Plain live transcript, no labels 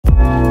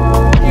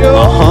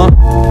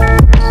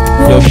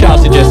Yo,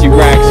 shouts to Jesse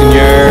Braxton,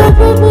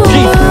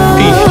 peace,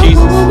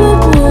 Jesus.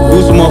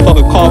 Do some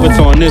motherfucking carpets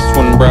on this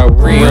one, bro.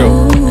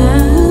 Real.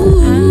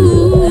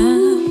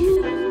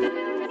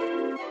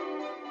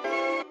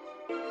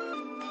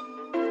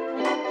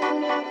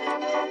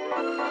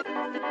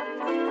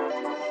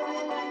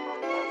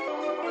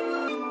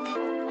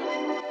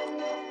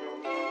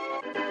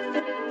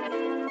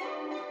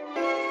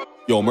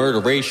 Yo,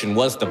 murderation,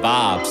 what's the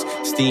vibes?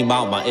 Steam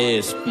out my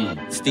ears,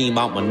 steam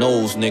out my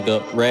nose,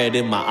 nigga. Red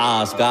in my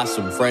eyes, got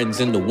some friends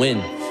in the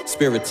wind.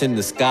 Spirits in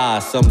the sky,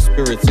 some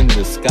spirits in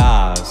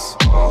disguise.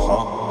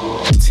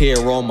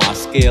 Tear on my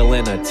scale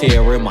and a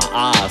tear in my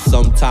eyes.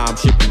 Sometimes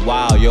shit be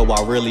wild, yo,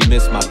 I really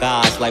miss my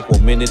guys. Like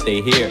 1 minute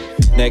they here,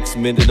 next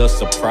minute a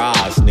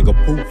surprise. Nigga,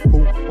 poof,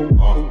 poof, poof,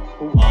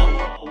 poof, poof.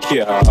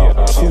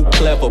 Yeah. Too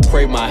clever,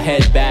 pray my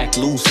head back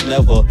loose,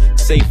 never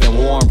safe and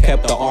warm,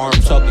 kept the arm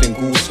tucked in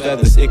goose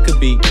feathers. It could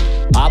be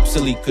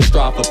obsolete, could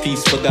strive for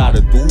peace, but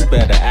gotta do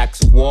better.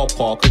 Axe of war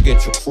park could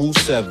get your crew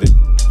severed.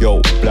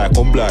 Yo, black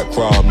on black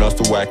crime, that's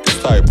the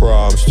wackest type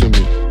rhymes to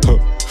me.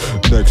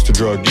 Next to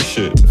druggy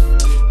shit.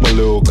 My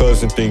little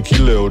cousin think he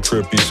little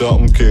trippy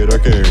something, kid, I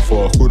can't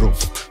fuck with him.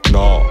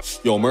 Nah.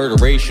 Yo,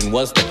 murderation,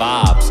 what's the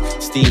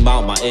vibes? Steam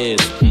out my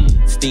ears,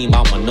 steam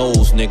out my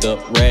nose, nigga.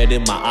 Red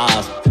in my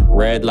eyes,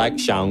 red like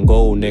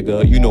Shango,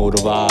 nigga. You know the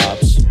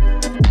vibes.